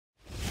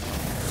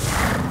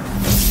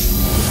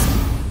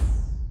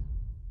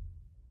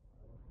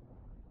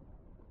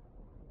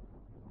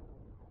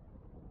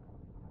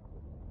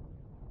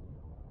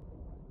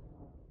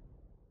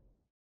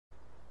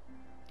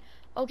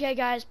Okay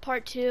guys,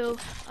 part 2.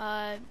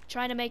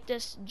 Trying to make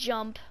this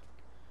jump.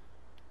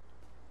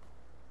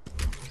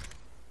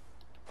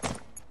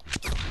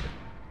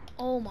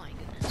 Oh my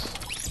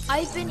goodness.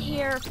 I've been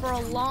here for a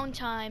long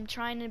time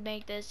trying to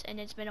make this, and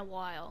it's been a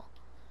while.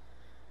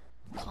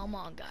 Come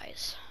on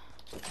guys.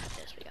 We got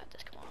this,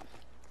 come on.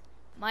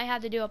 Might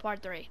have to do a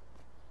part 3.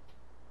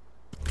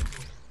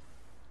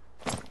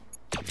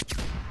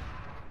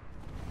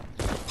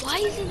 Why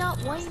is it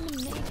not wanting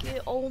to make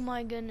it? Oh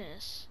my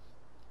goodness.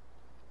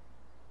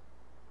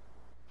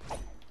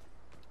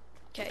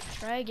 Okay,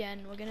 try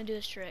again. We're gonna do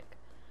this trick.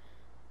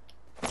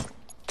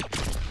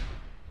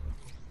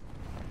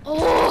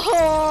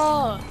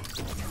 Oh!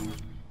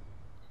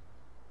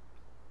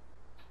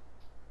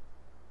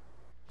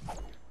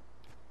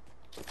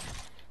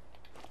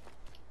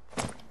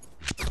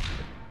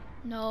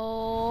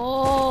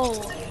 No!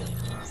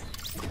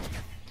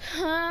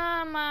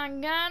 Oh my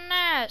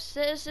goodness!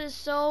 This is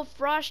so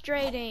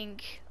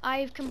frustrating.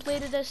 I've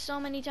completed this so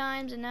many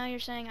times and now you're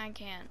saying I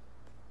can't.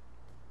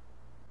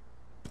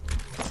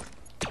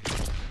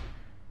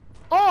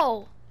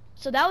 Oh!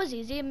 So that was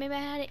easy. Maybe I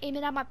had to aim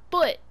it at my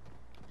foot.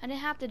 I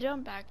didn't have to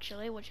jump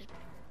actually, which is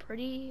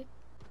pretty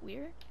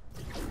weird.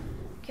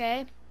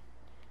 Okay.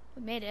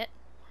 We made it.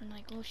 I'm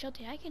like, well,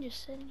 Shelty, I can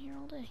just sit in here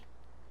all day.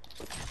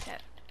 Okay.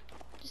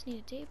 Just need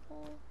a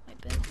table, my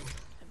bedroom,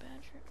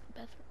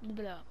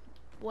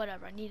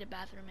 whatever. I need a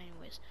bathroom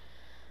anyways.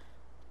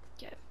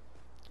 Okay.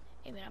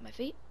 Aim it at my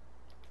feet.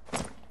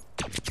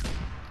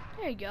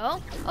 There you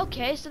go.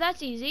 Okay, so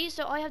that's easy.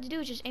 So all you have to do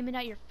is just aim it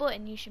at your foot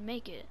and you should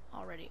make it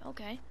already.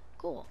 Okay,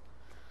 cool.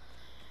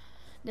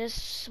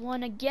 This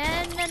one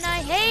again, and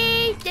I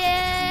hate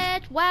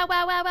it! Wow,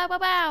 wow, wow, wow, wow,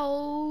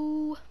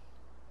 wow!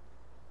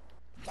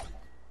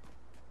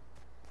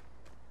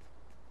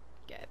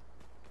 Okay.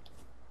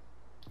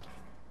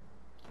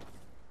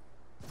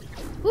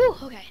 Woo,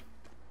 okay.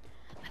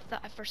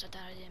 At first I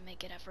thought I didn't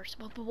make it at first,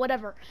 but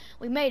whatever.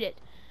 We made it.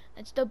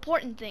 That's the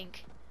important thing.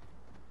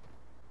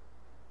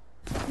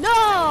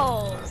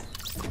 No!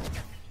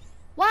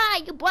 Why,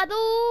 you brother?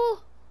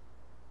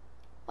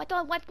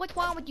 What's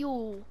wrong with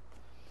you?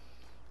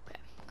 Okay,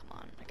 come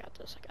on. I got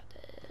this.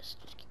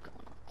 Just keep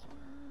going on the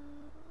corner.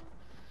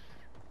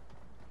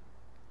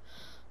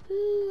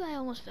 Ooh, I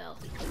almost fell.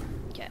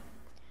 Okay.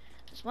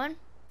 This one.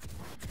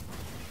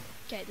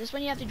 Okay, this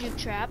one you have to do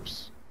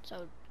traps.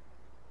 So,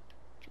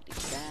 do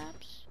these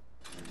traps.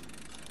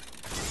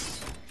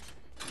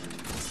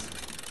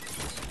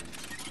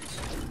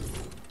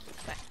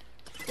 Okay.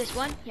 This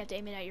one, you have to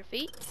aim it at your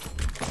feet.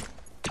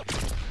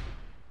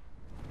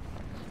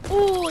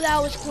 Ooh,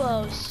 that was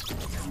close.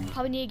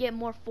 Probably need to get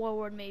more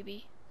forward,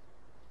 maybe.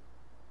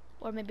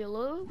 Or maybe a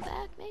little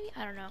back, maybe?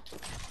 I don't know.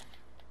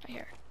 Right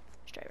here.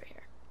 Straight right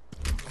here.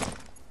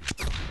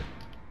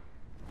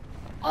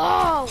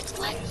 Oh,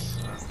 what?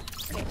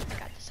 Okay, I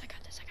got this. I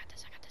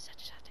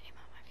just have to aim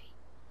at my feet.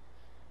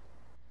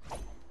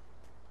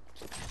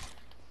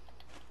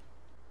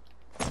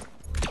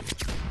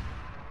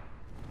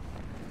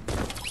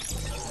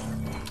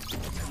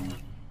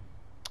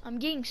 I'm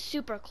getting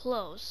super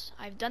close.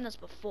 I've done this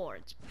before.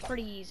 It's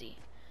pretty easy.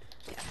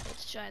 Okay,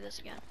 let's try this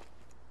again.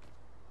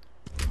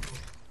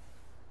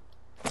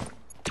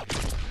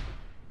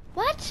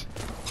 What?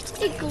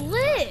 It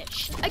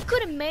glitched. I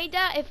could have made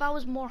that if I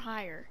was more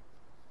higher.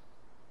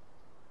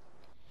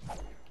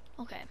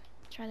 Okay,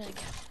 try that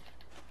again.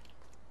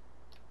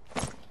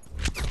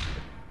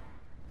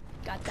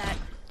 Got that.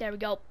 There we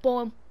go.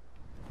 Boom.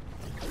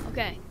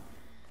 Okay.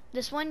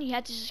 This one, you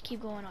have to just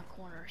keep going on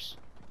corners.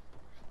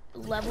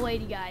 Level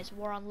 80, guys.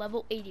 We're on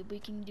level 80. We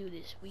can do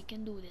this. We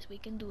can do this.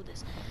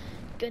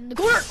 Get in the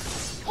corner.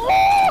 Oh!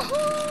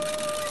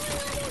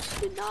 I almost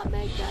did not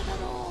make that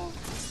at all.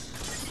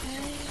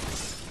 Okay.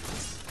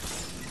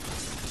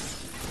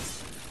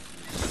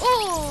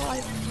 Oh,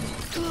 I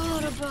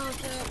forgot about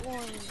that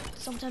one.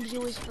 Sometimes you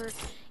always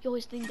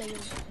think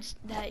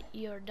that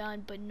you're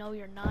done, but no,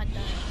 you're not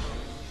done.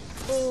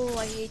 Oh,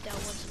 I hate that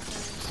one sometimes.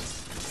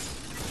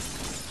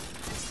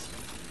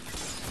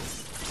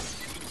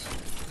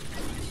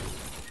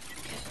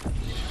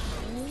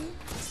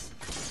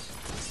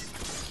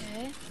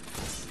 Okay.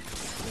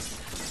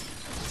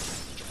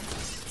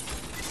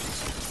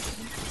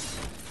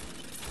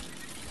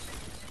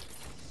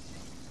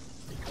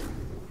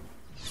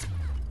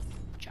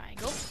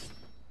 Triangle.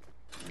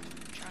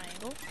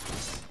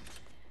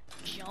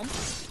 Jump.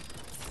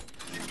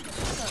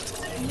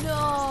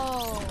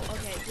 No!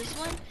 Okay, this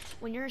one,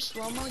 when you're in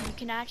slow-mo, you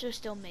can actually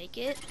still make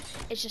it.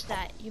 It's just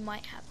that you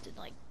might have to,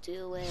 like,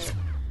 do it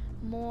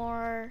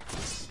more,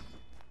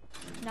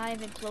 not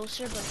even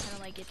closer, but kind of,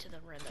 like, get to the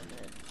rim of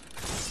it.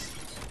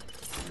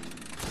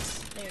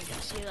 There you go.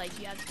 See, like,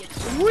 you have to get to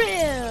the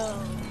rim!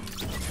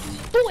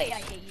 Boy,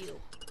 I hate you!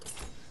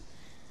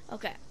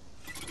 Okay.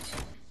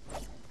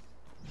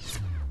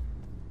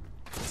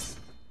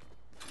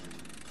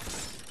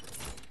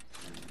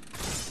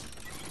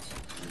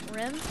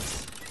 Rim,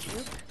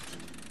 juke,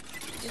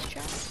 this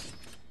trap.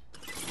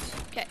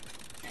 Okay,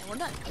 and we're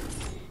done.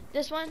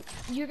 This one,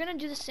 you're gonna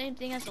do the same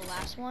thing as the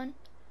last one.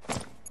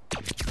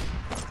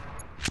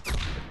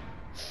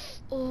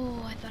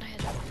 Oh, I thought I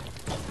had.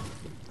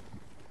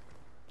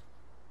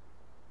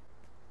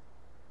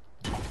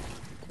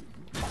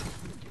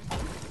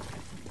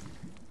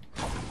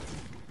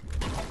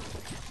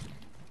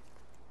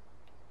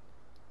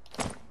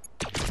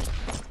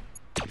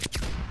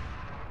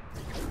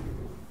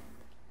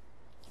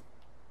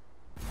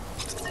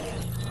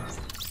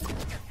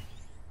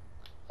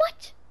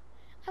 What?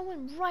 I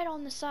went right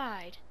on the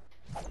side.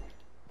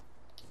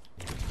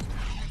 Okay,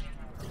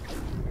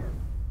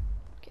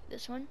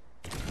 this one.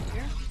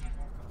 Here.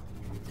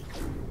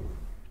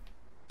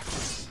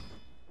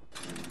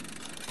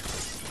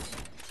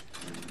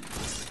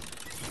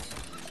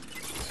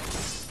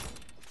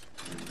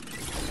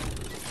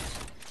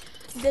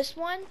 This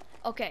one,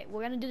 okay,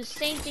 we're gonna do the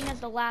same thing as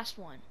the last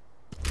one.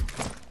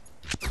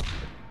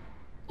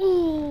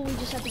 Ooh, we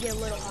just have to get a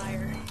little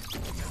higher.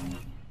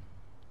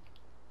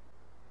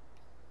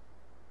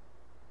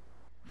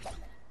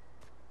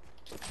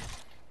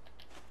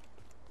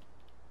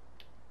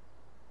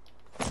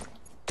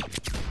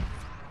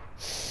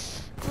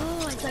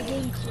 Oh, it's like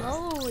getting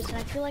close, and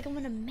I feel like I'm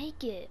gonna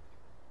make it.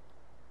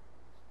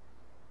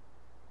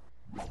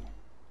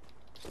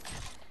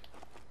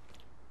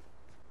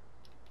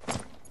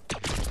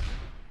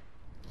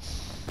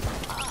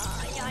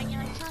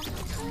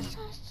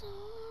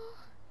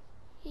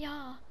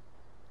 Yeah.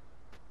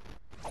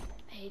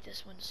 I hate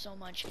this one so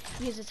much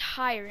because it's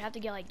higher. You have to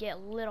get a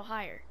little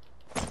higher.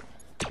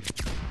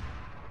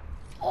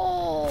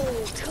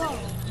 Oh,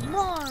 come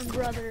on,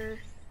 brother.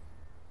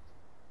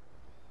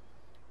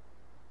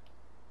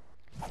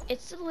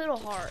 It's a little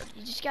hard.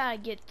 You just gotta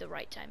get the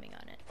right timing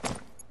on it.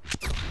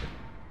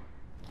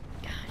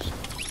 Gosh.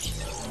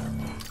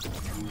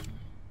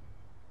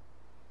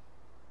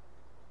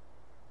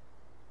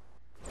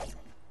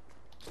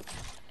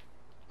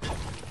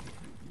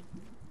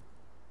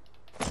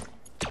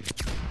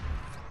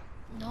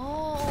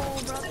 No,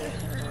 brother,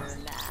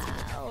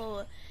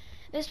 no.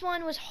 This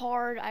one was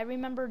hard. I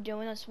remember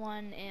doing this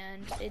one,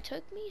 and it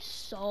took me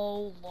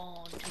so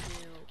long to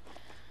do.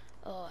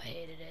 Oh, I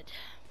hated it.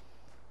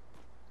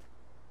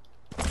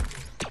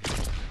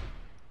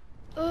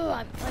 Oh,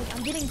 I'm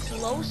getting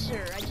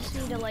closer. I just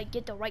need to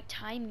get the right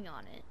timing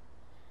on it.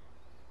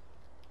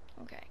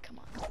 Okay, come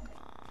on, come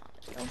on,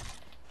 let's go.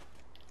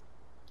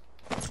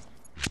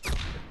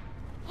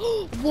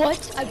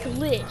 What? I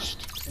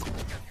glitched.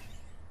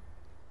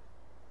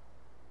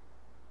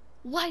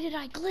 Why did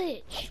I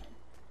glitch?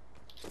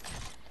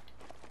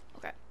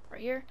 Okay,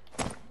 right here.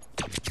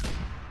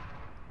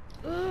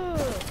 Ugh.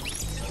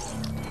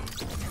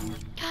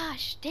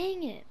 Gosh,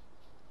 dang it.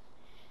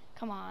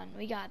 Come on,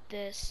 we got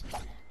this.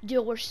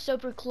 Dude, we're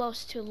super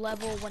close to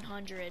level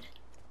 100.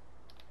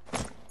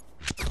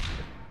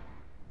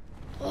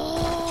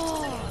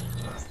 Oh!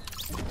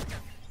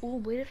 Oh,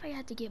 what if I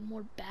had to get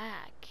more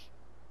back?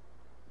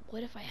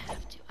 What if I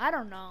have to? I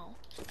don't know.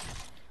 Let's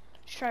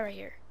try right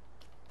here.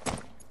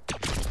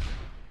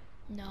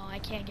 No, I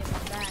can't get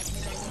more back.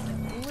 Maybe I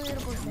need to get a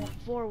little bit more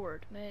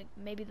forward.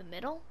 Maybe the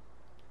middle?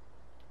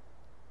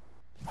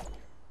 Let's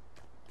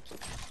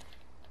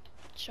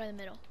try the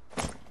middle.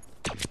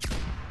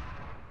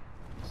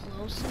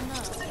 Close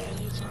enough. I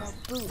need some more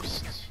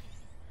boost.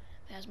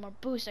 If it has more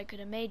boost, I could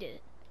have made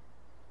it.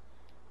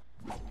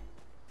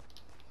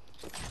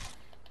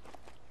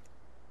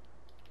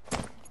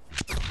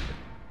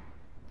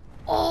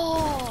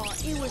 Oh,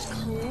 it was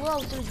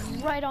close. It was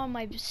right on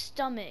my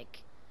stomach.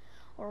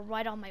 Or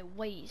right on my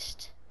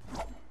waist.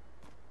 Okay,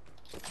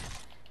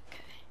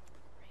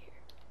 right here.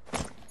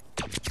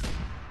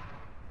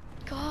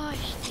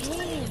 Gosh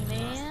dang it,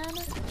 man.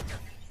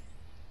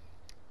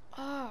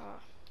 Ah.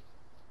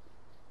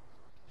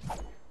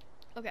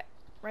 Okay,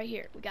 right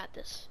here. We got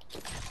this.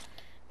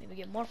 Maybe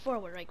get more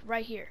forward, like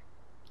right here.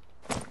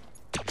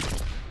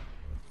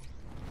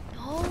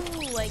 No,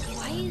 why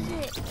is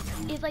it?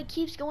 It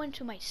keeps going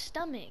to my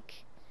stomach.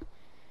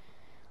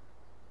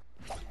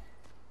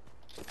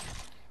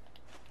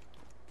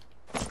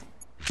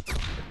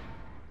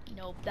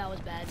 Nope, that was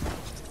bad.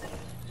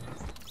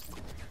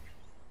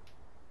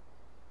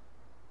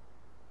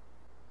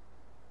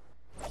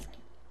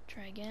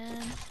 Try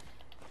again.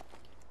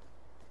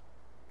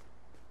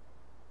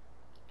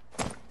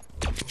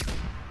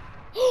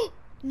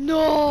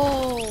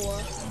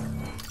 No!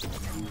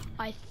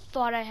 I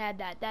thought I had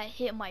that. That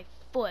hit my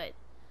foot.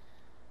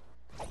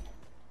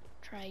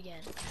 Try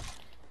again.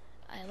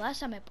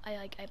 Last time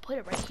I put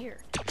it right here.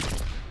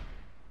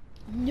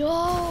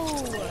 No!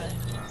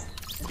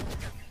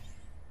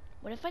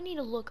 What if I need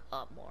to look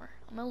up more?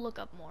 I'm gonna look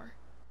up more.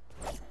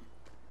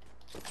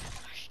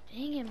 Gosh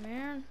dang it,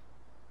 man.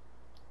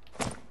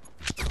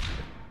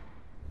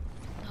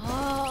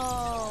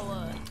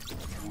 No!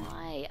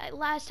 Why?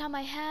 Last time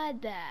I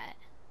had that.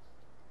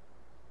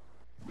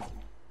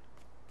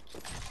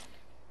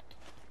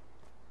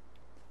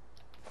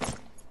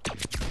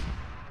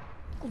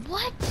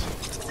 What?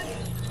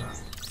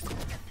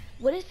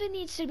 What if it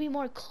needs to be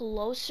more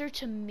closer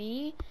to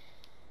me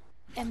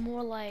and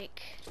more let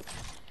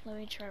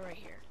me try right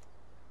here.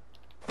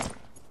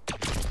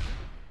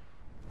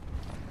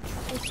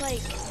 It's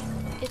like,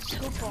 it's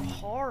super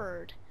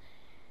hard.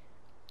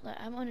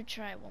 I'm gonna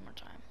try it one more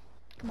time.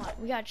 Come on,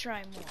 we gotta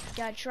try more.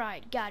 Gotta try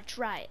it, gotta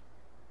try it.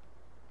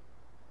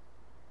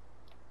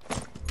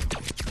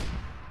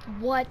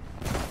 What?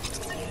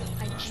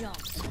 I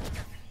jumped.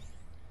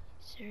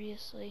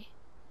 Seriously?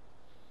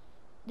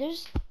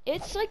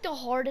 It's like the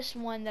hardest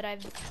one that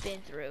I've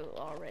been through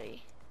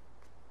already.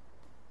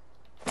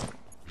 I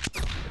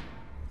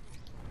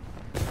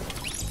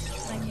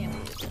can't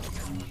believe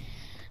it.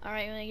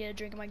 Alright, I'm gonna get a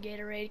drink of my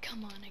Gatorade.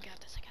 Come on, I got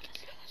this, I got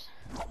this, I got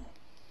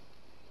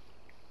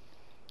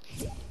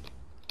this.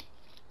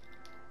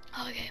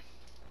 Okay.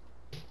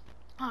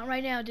 On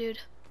right now, dude.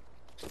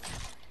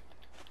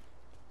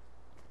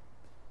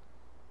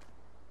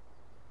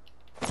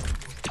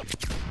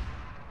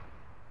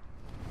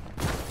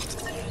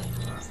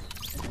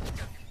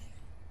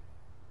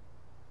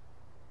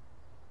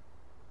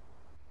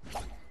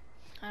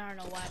 I don't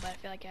know why, but I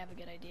feel like I have a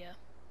good idea.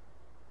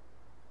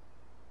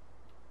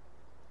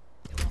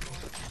 Come on,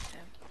 more.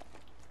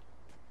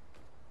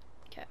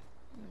 Okay,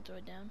 I'm gonna throw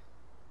it down.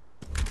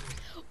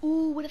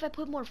 Ooh, what if I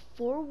put more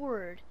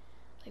forward?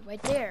 Like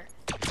right there.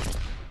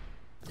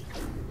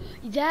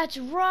 That's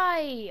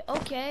right!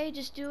 Okay,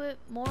 just do it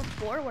more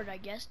forward, I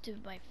guess, to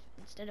my,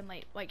 instead of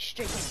my, like,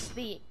 straight to my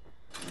feet.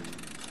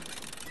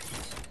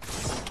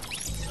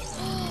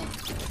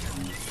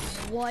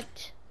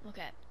 What?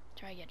 Okay,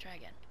 try again, try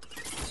again.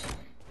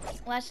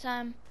 Last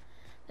time,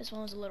 this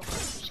one was a little hard.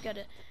 Just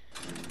gotta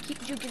keep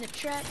juking the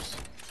traps.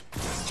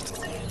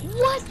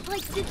 What?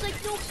 Like, it's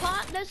like no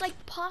there's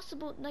like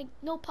possible, like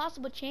no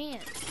possible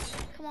chance.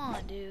 Come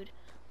on, dude.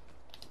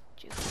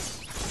 Juke.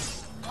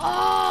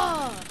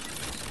 Oh!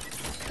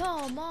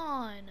 Come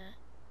on,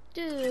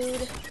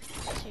 dude.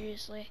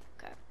 Seriously?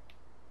 Okay.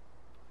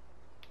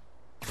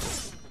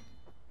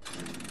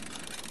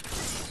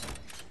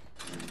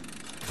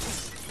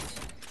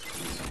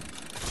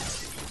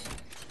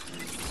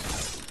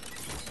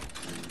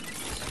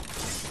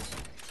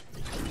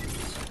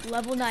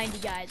 Level 90,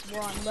 guys.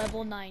 We're on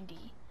level 90.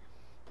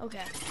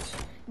 Okay.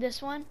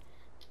 This one,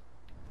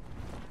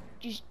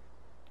 just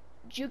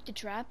juke the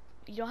trap.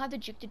 You don't have to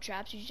juke the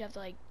traps. You just have to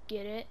like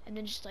get it and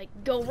then just like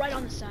go right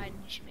on the side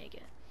and you should make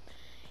it.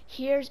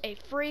 Here's a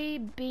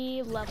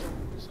freebie level.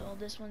 So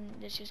this one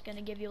is just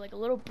gonna give you like a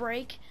little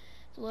break.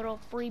 It's a little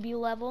freebie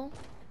level.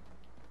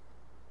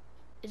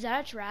 Is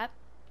that a trap?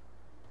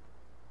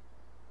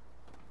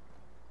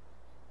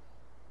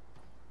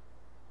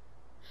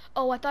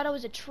 Oh, I thought it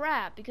was a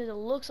trap because it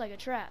looks like a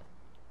trap.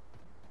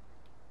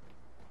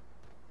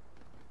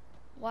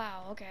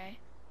 Wow, okay.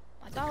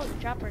 I thought it was a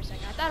trap for a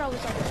second. I thought it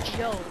was like a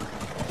joke.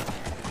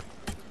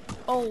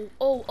 Oh,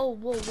 whoa.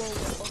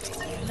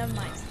 Okay, never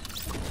mind.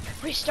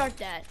 Restart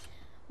that.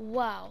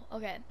 Wow,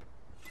 okay.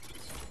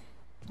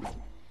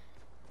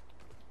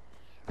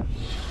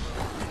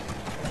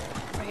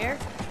 Right here,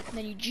 and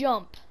then you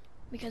jump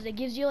because it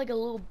gives you like a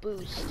little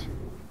boost.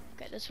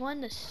 Okay, this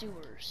one, the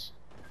sewers.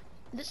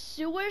 The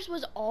sewers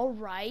was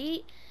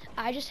alright.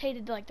 I just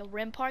hated like the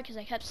rim part because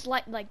I kept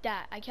sliding like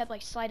that. I kept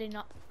like sliding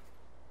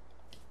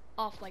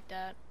off like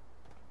that.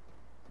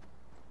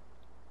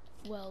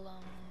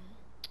 Well,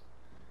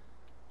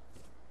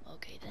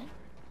 okay then.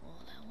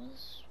 Well, that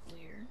was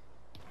weird.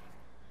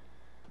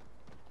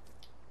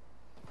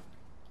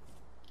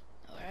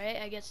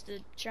 Alright, I guess the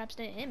traps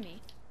didn't hit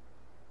me.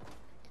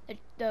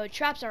 The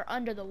traps are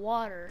under the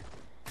water.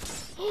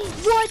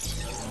 What?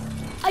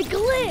 I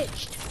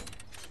glitched!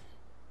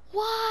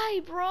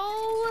 Why, bro?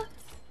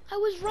 I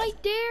was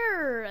right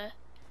there.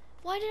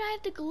 Why did I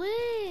have to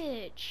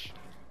glitch?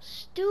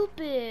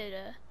 Stupid.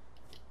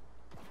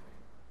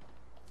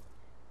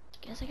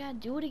 Guess I gotta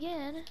do it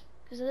again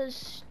because of this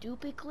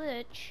stupid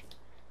glitch.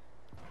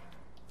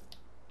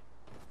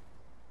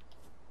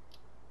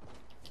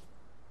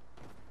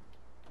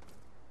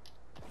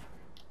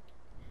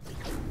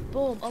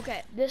 Boom.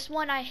 Okay, this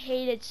one I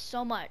hated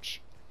so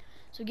much.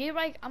 So get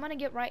right. I'm gonna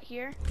get right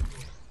here.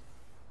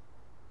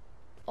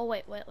 Oh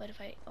wait,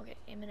 if I, okay,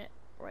 aim it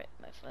right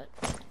my foot.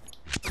 Okay.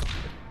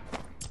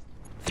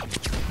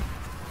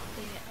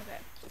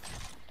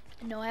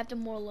 No, I have to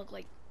more look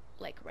like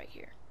right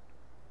here.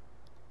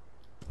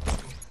 Dang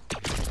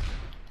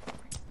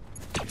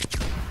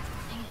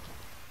it.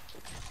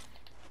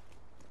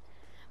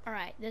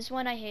 Alright, this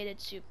one I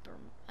hated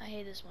I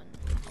hate this one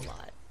a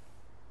lot.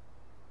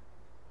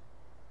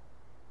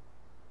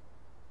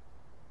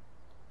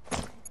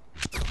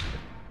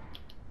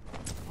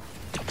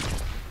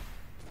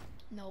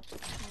 Nope, too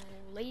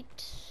late.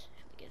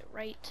 Have to get it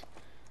right.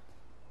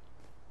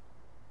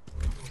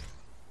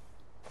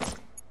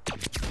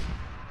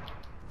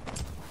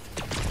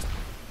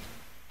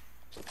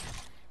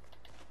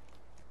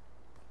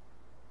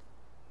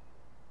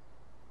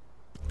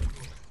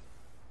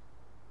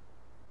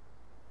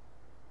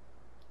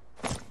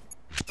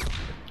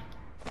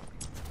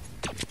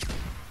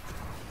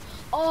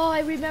 Oh,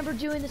 I remember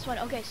doing this one.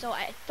 Okay, so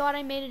I thought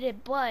I made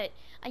it, but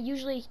I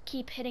usually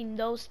keep hitting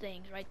those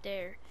things right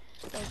there.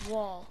 Those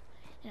wall,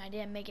 and I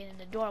didn't make it in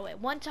the doorway.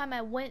 One time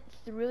I went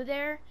through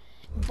there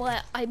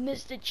but I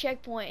missed the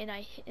checkpoint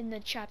and the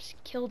traps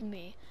killed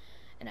me,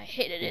 and I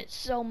hated it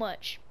so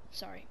much.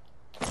 Sorry.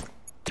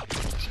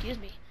 Excuse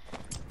me.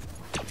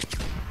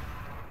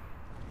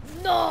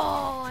 No,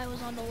 I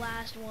was on the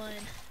last one.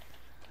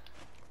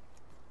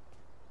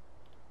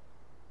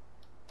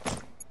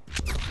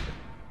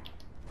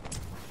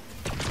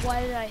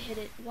 Why did I hit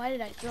it? Why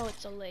did I throw it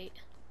so late?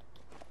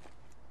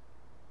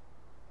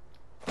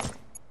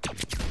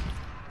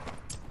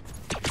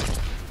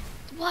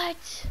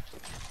 What?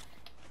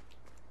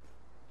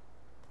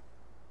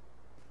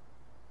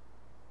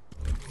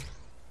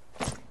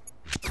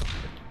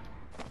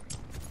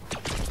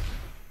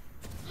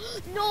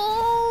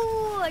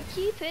 No! I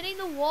keep hitting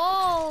the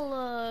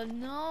wall.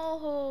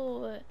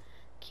 No.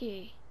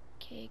 Okay.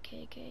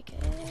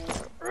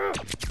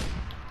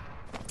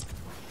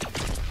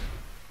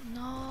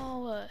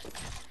 No.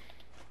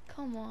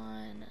 Come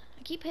on.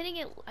 I keep hitting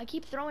it. I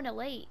keep throwing it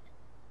late.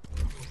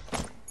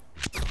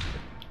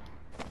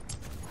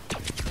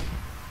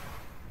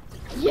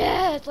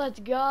 Yes, let's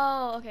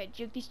go. Okay,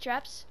 juke these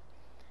traps.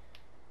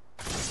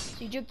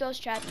 So you juke those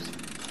traps.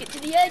 Get to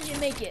the edge and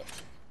make it.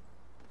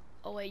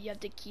 Oh wait, you have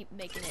to keep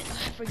making it.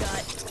 I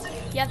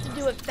forgot. You have to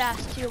do it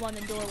fast too on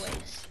the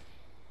doorways.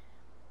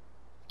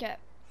 Okay.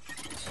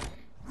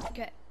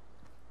 Okay.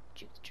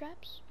 Juke the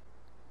traps.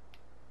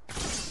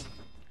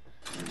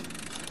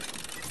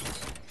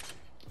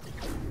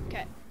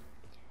 Okay.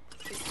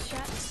 Juke the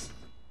traps.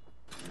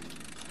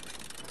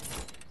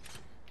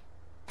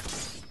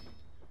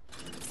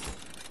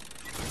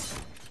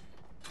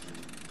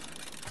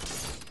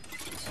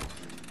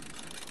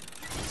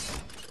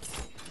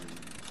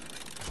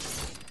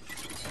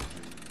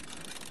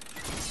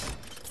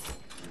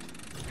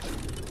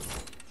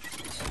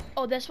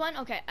 Oh, this one?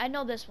 Okay, I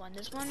know this one.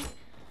 This one,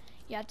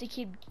 you have to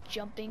keep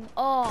jumping.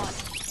 Oh,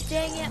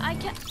 dang it. I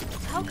can't.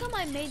 How come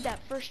I made that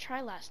first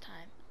try last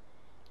time?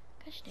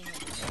 Gosh dang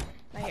it.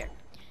 Right here.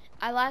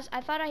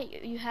 I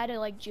thought you had to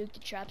like juke the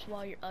traps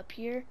while you're up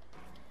here.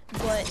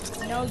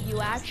 But no, you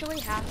actually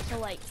have to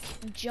like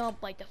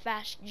jump, like the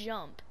fast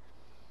jump.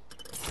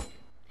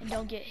 And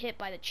don't get hit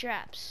by the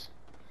traps.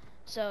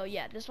 So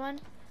yeah, this one.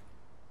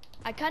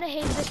 I kind of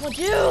hate this one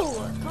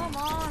too. Come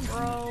on,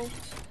 bro.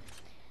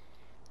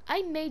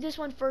 I made this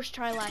one first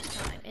try last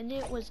time, and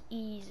it was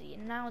easy,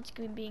 and now it's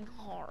being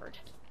hard.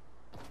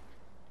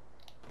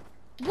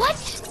 What?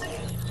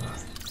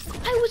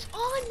 I was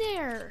on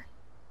there!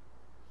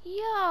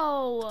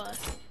 Yo!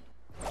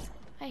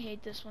 I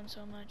hate this one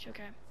so much,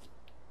 okay.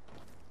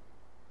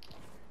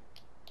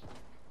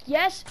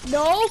 Yes?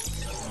 No?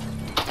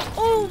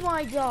 Oh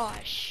my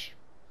gosh.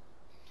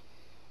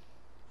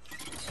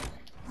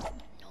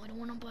 No, I don't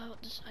want to blow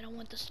out this. I don't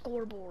want the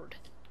scoreboard.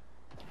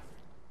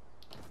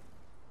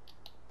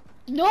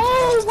 No!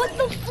 What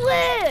the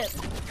flip?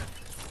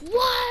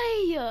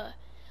 Why?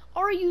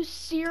 Are you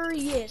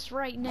serious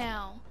right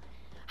now?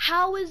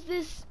 How is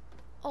this?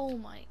 Oh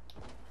my.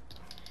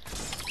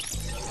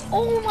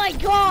 Oh my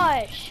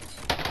gosh!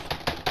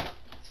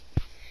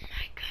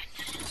 My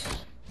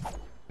goodness.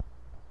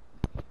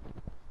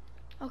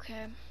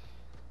 Okay.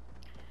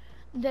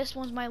 This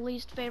one's my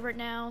least favorite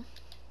now.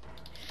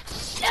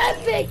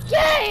 Epic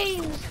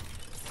Games!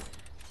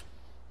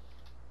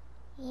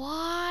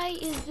 Why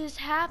is this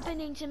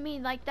happening to me?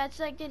 Like, that's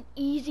like an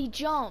easy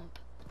jump.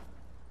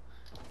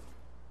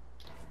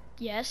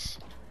 Yes.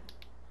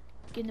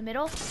 Get in the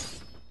middle.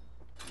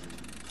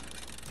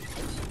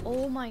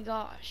 Oh my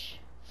gosh.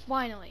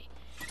 Finally.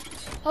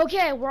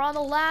 Okay, we're on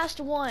the last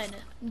one.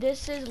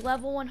 This is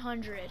level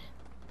 100.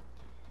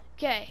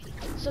 Okay,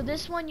 so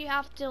this one you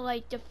have to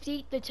like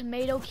defeat the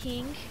Tomato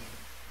King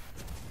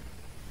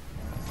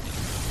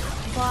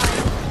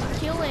by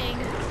killing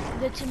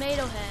the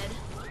tomato head.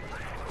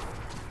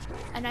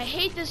 And I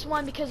hate this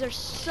one because there's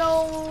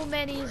so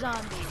many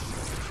zombies.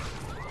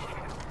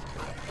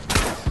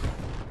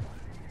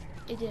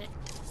 It didn't.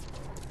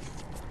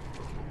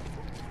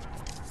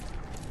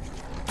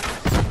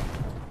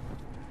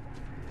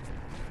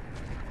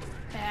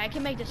 Okay, I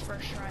can make this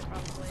first try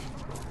probably.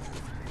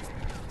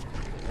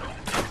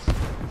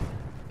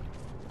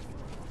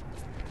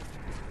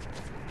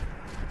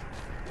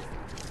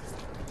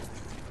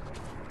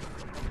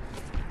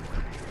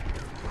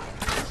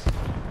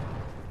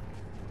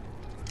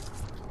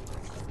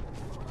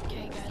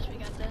 Okay guys, we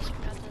got this,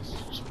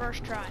 Just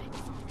first try.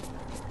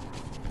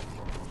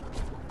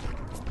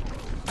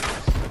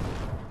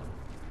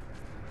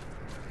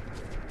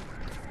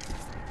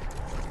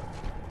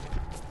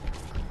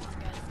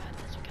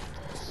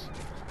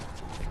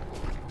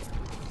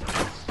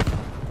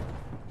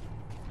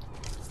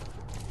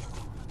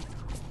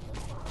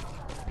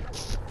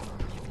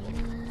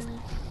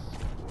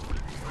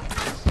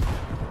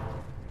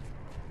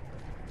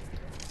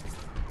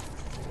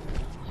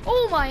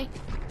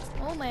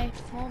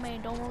 Oh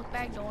man, don't look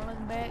back, don't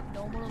look back,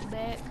 don't look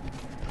back.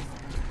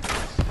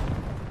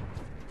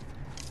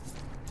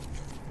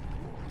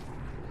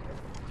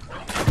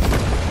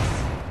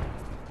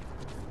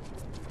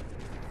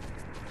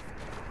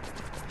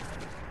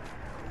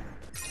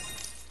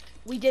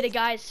 We did it,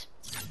 guys.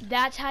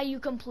 That's how you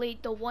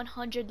complete the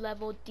 100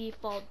 level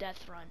default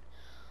death run.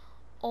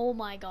 Oh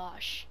my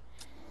gosh.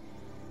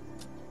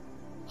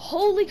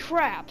 Holy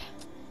crap.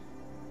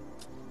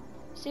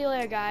 See you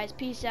later, guys.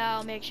 Peace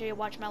out. Make sure you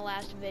watch my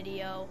last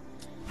video.